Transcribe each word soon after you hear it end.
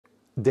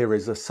there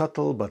is a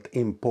subtle but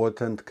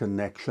important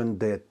connection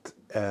that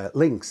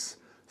links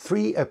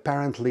three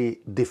apparently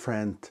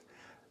different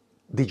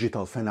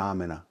digital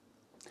phenomena.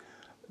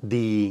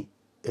 The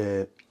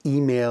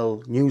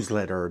email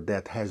newsletter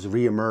that has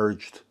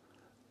reemerged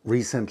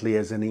recently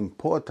as an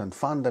important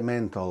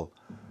fundamental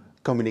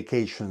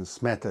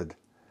communications method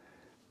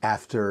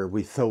after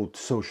we thought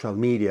social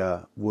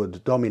media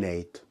would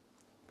dominate.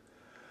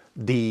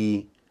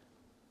 The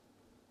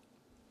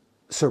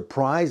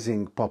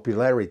surprising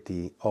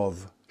popularity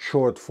of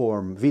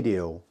short-form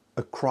video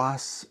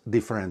across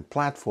different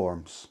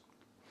platforms,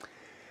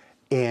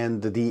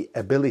 and the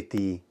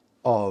ability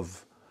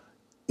of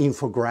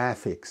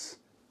infographics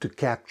to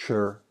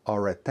capture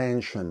our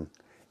attention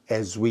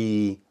as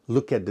we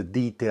look at the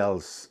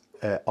details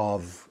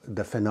of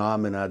the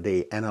phenomena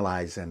they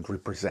analyze and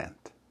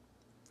represent.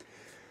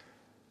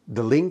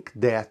 The link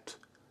that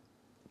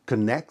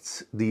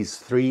connects these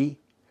three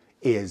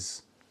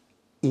is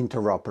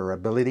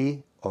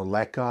interoperability, or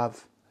lack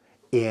of,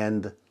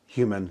 and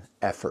human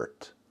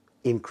effort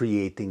in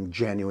creating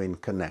genuine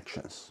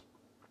connections.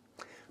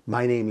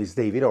 My name is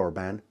David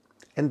Orban,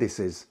 and this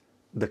is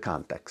The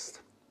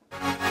Context.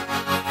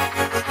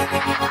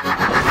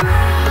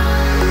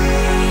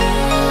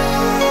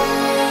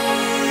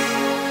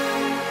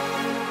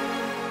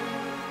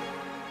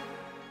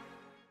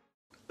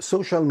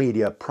 Social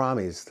media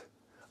promised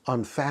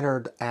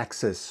unfettered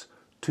access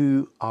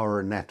to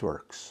our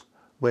networks,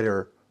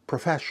 whether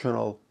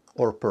professional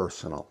or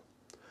personal.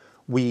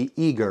 We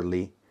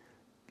eagerly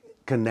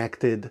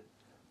connected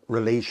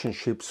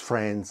relationships,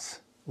 friends,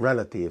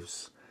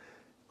 relatives,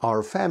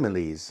 our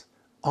families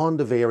on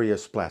the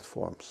various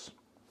platforms.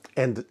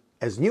 And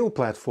as new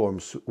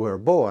platforms were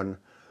born,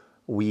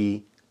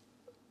 we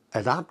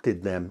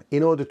adopted them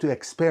in order to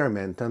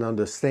experiment and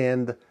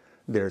understand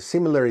their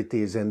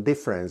similarities and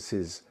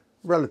differences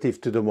relative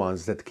to the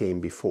ones that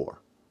came before.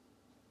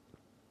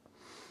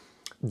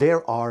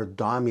 There are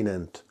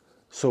dominant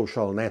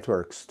social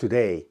networks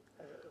today,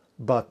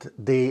 but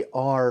they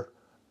are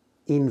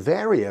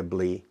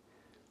invariably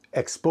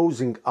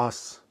exposing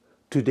us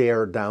to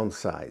their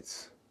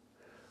downsides,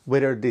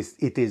 whether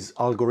it is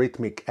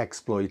algorithmic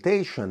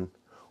exploitation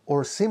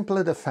or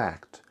simply the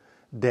fact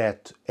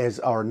that as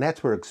our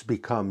networks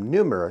become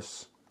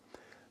numerous,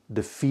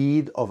 the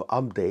feed of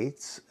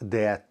updates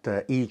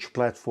that each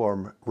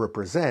platform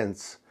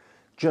represents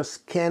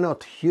just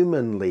cannot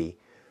humanly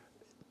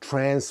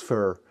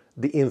transfer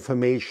the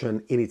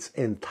information in its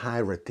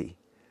entirety,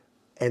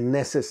 and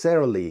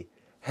necessarily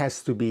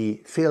has to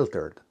be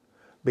filtered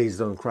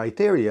based on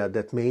criteria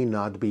that may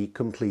not be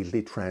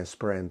completely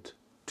transparent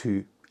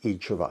to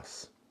each of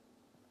us.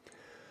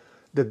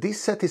 The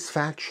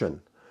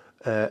dissatisfaction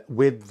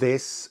with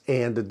this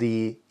and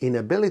the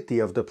inability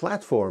of the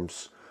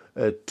platforms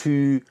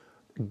to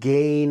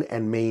gain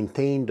and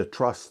maintain the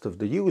trust of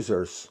the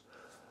users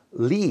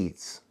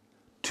leads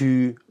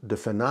to the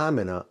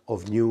phenomena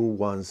of new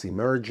ones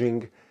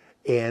emerging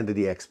and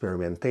the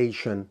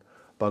experimentation,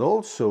 but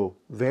also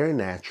very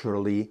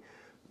naturally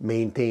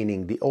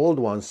maintaining the old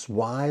ones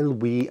while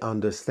we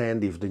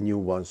understand if the new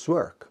ones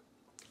work.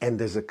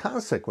 And as a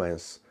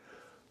consequence,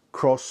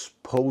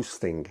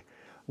 cross-posting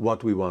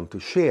what we want to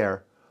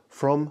share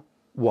from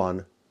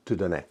one to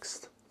the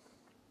next.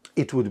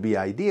 It would be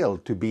ideal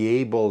to be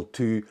able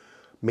to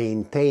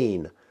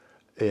maintain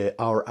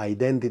our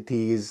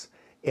identities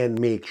and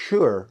make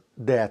sure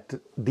that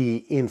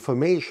the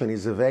information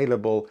is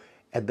available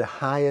at the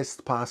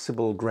highest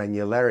possible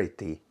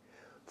granularity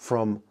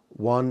from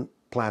one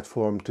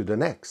platform to the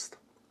next.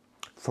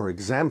 For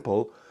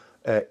example,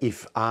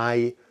 if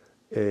I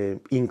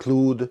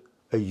include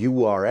a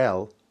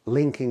URL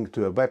linking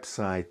to a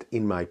website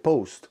in my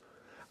post,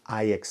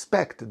 I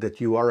expect that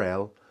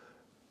URL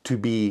to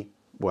be,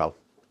 well,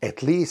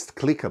 at least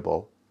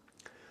clickable,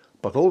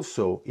 but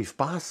also, if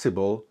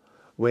possible,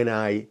 when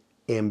I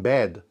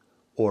embed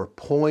or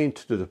point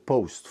to the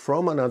post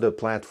from another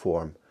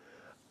platform,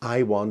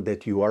 I want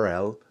that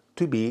URL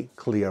to be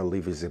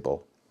clearly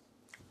visible.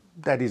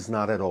 That is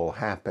not at all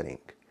happening.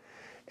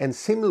 And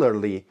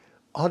similarly,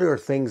 other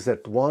things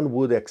that one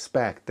would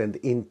expect and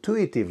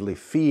intuitively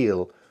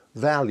feel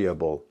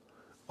valuable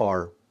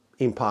are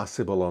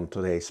impossible on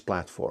today's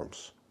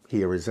platforms.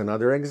 Here is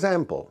another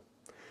example.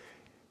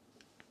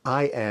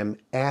 I am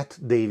at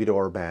David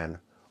Orban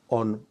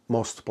on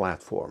most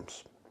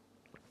platforms.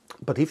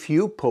 But if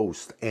you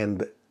post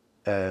and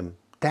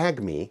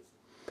tag me,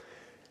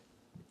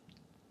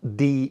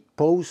 the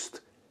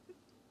post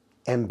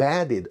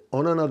embedded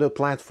on another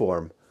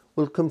platform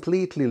will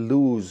completely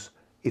lose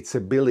its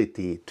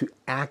ability to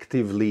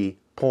actively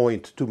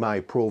point to my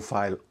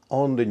profile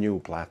on the new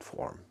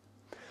platform.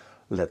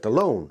 Let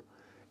alone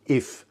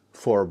if,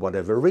 for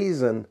whatever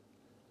reason,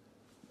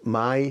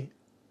 my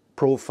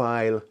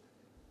profile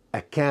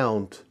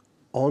account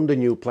on the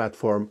new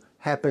platform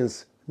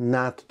happens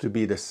not to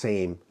be the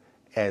same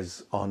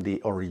as on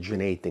the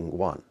originating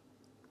one.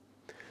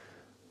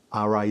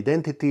 Our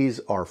identities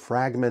are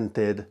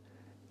fragmented,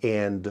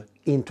 and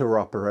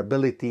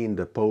interoperability in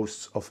the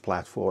posts of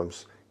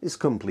platforms is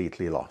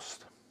completely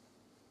lost.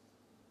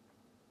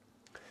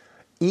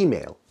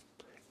 email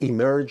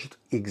emerged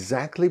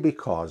exactly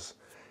because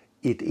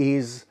it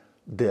is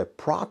the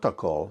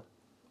protocol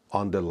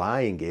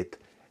underlying it,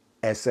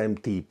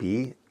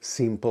 SMTP,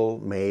 Simple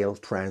Mail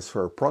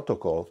Transfer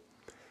Protocol,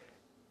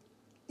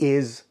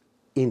 is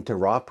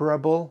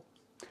interoperable,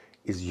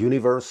 is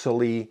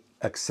universally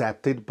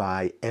accepted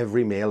by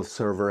every mail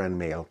server and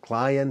mail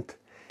client.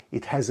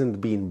 It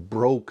hasn't been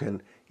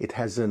broken, it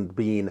hasn't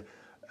been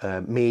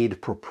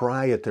made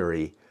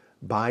proprietary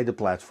by the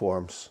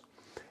platforms.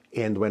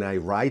 And when I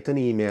write an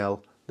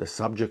email, the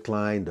subject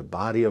line, the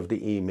body of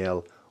the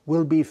email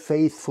will be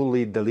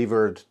faithfully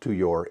delivered to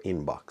your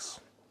inbox.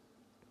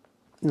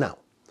 Now,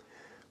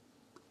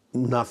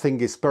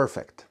 nothing is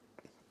perfect.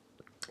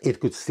 It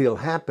could still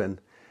happen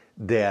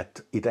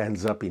that it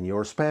ends up in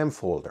your spam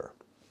folder.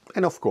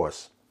 And of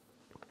course,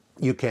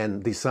 you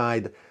can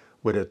decide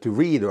whether to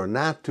read or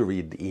not to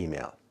read the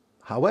email.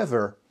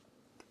 However,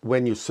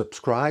 when you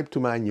subscribe to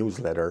my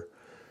newsletter,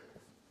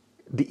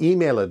 the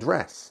email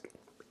address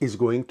is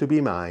going to be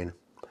mine.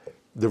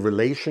 The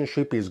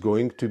relationship is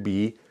going to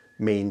be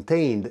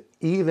maintained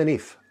even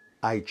if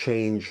I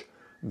change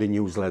the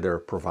newsletter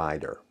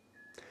provider.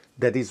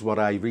 That is what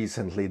I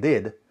recently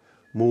did,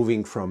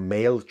 moving from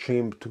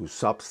MailChimp to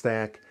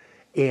Substack.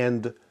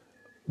 And,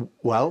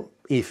 well,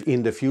 if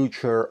in the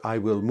future I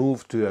will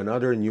move to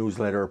another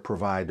newsletter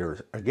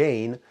provider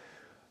again,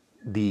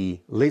 the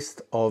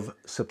list of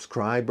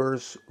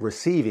subscribers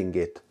receiving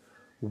it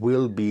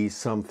will be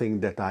something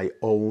that I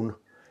own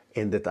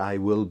and that I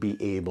will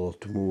be able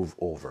to move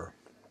over.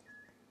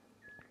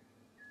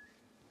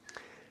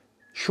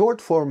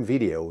 Short-form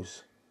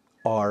videos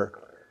are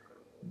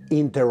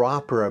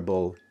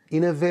interoperable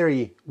in a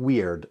very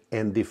weird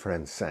and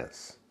different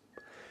sense,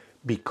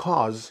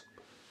 because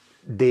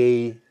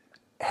they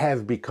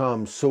have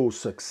become so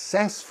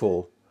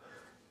successful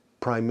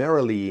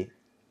primarily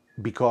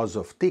because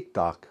of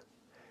TikTok.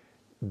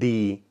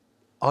 The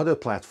other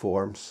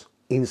platforms,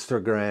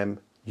 Instagram,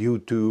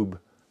 YouTube,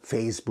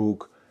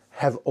 Facebook,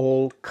 have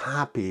all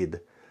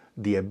copied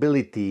the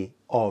ability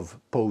of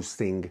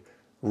posting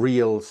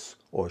reels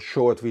or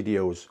short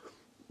videos,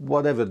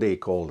 whatever they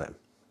call them.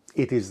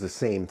 It is the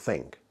same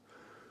thing.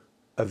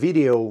 A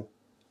video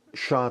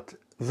shot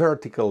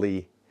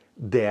vertically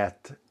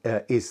that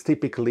is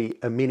typically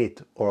a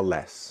minute or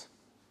less.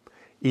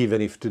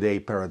 Even if today,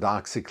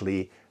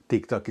 paradoxically,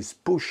 TikTok is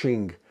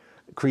pushing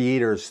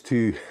creators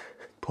to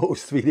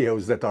post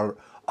videos that are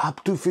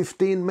up to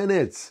 15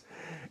 minutes,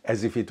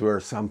 as if it were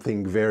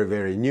something very,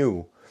 very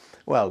new.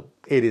 Well,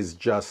 it is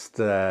just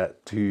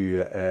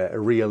to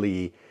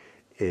really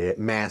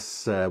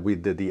mess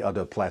with the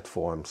other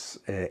platforms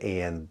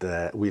and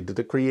with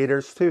the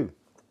creators too.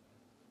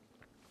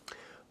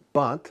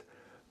 But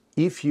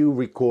if you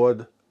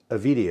record a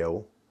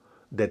video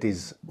that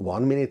is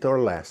 1 minute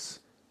or less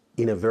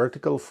in a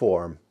vertical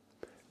form,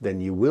 then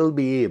you will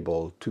be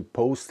able to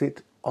post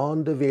it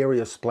on the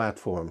various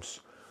platforms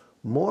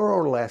more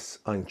or less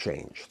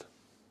unchanged.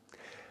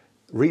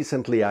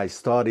 Recently I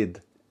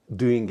started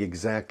doing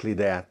exactly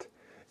that,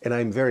 and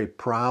I'm very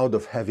proud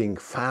of having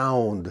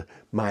found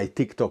my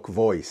TikTok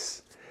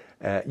voice.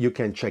 You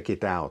can check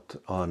it out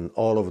on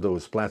all of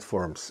those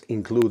platforms,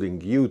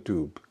 including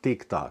YouTube,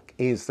 TikTok,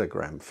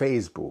 Instagram,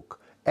 Facebook,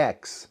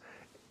 X,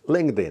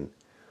 LinkedIn.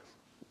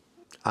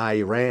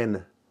 I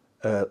ran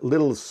a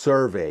little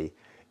survey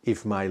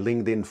if my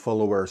LinkedIn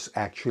followers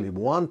actually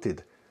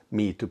wanted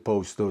me to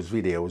post those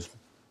videos,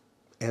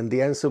 and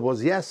the answer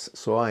was yes,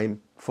 so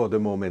I'm for the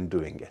moment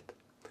doing it.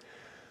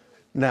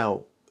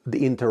 Now, the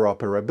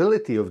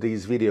interoperability of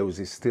these videos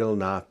is still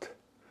not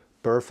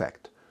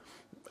perfect.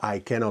 I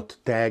cannot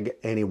tag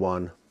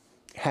anyone.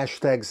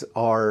 Hashtags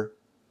are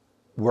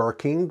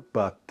working,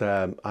 but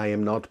I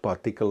am not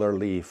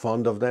particularly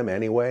fond of them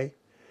anyway.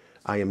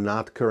 I am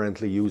not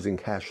currently using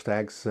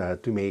hashtags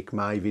to make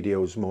my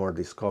videos more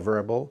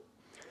discoverable.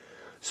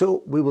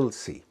 So we will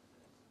see.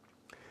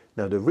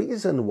 Now, the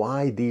reason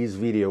why these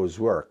videos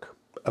work,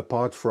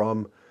 apart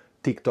from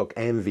TikTok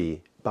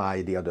envy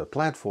by the other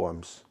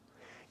platforms,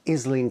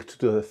 is linked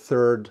to the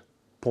third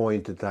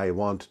point that I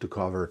want to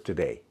cover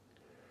today.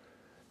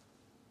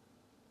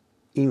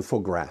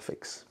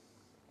 Infographics.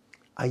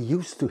 I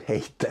used to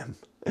hate them.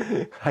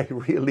 I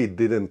really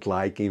didn't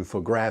like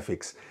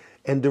infographics.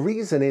 And the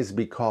reason is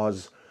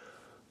because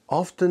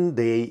often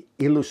they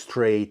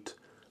illustrate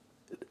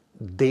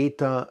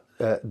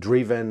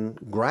data-driven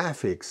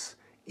graphics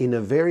in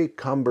a very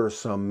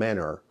cumbersome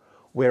manner,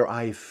 where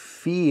I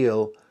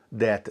feel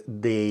that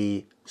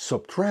they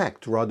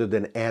subtract rather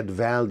than add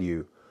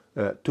value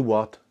to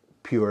what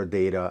pure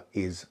data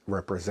is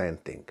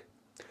representing.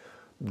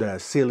 The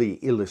silly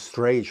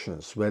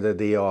illustrations, whether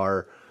they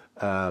are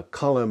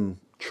column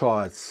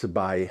charts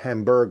by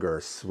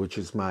hamburgers, which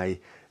is my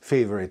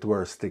favorite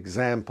worst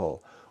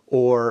example,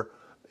 or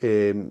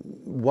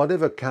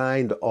whatever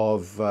kind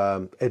of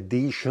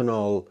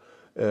additional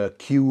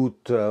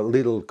cute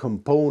little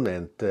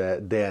component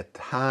that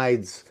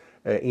hides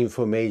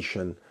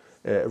information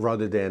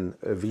rather than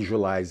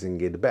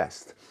visualizing it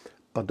best.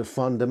 But the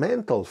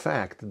fundamental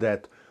fact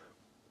that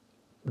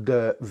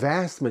the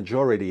vast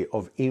majority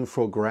of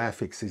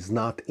infographics is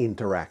not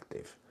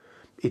interactive.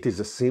 It is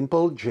a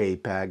simple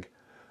JPEG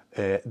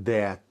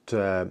that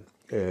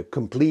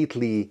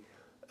completely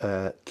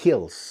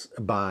kills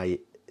by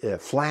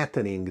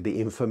flattening the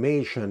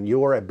information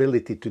your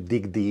ability to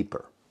dig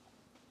deeper.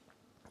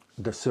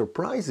 The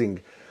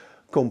surprising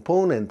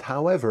component,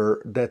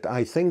 however, that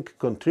I think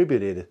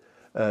contributed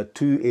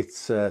to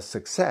its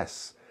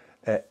success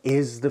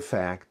is the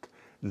fact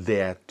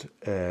that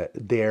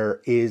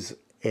there is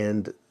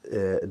and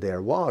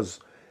there was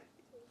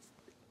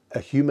a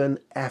human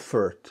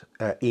effort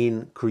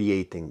in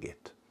creating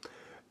it.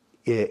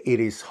 It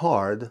is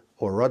hard,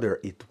 or rather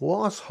it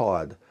was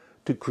hard,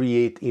 to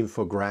create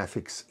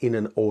infographics in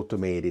an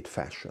automated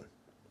fashion.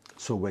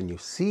 So when you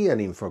see an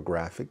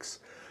infographics,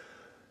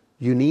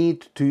 you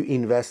need to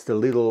invest a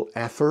little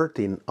effort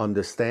in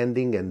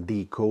understanding and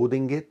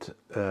decoding it,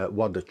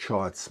 what the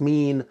charts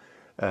mean,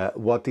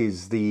 what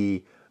is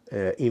the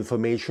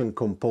information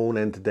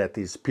component that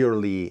is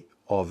purely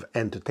of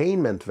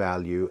entertainment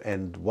value,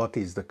 and what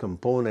is the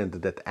component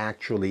that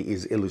actually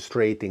is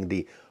illustrating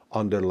the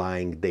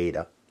underlying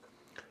data.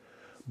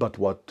 But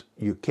what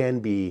you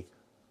can be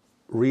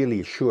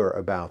really sure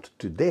about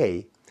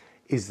today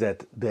is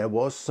that there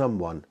was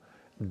someone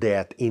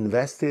that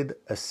invested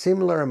a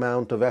similar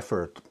amount of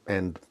effort,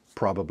 and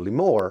probably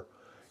more,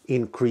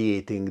 in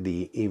creating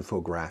the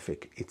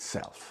infographic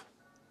itself.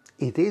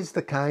 It is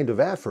the kind of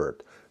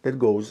effort that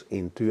goes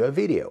into a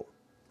video.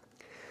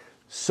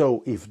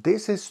 So if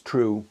this is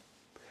true,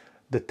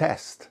 the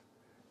test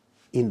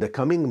in the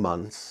coming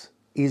months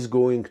is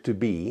going to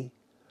be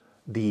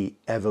the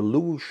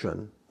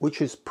evolution,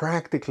 which is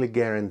practically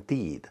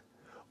guaranteed,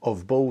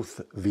 of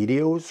both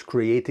videos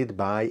created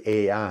by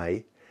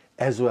AI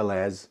as well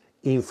as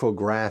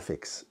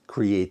infographics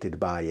created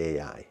by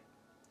AI.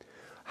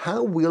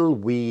 How will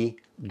we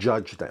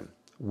judge them?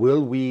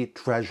 Will we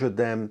treasure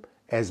them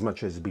as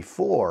much as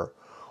before,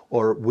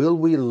 or will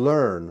we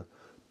learn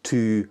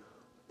to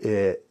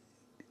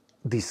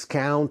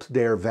discount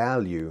their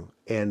value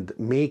and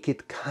make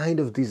it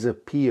kind of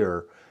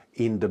disappear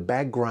in the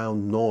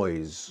background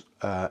noise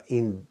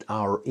in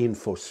our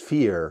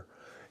infosphere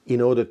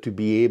in order to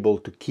be able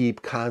to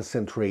keep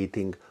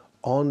concentrating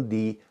on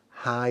the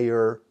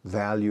higher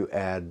value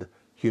add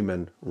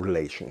human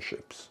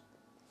relationships?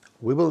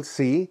 We will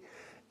see,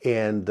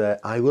 and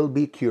I will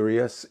be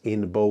curious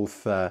in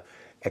both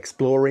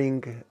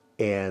exploring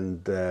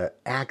and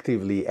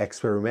actively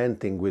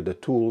experimenting with the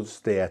tools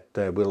that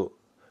will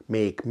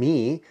make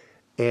me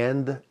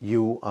and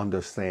you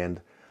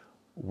understand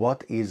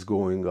what is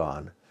going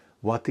on,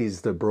 what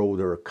is the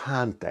broader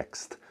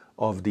context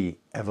of the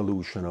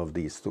evolution of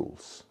these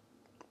tools.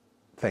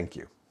 Thank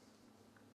you.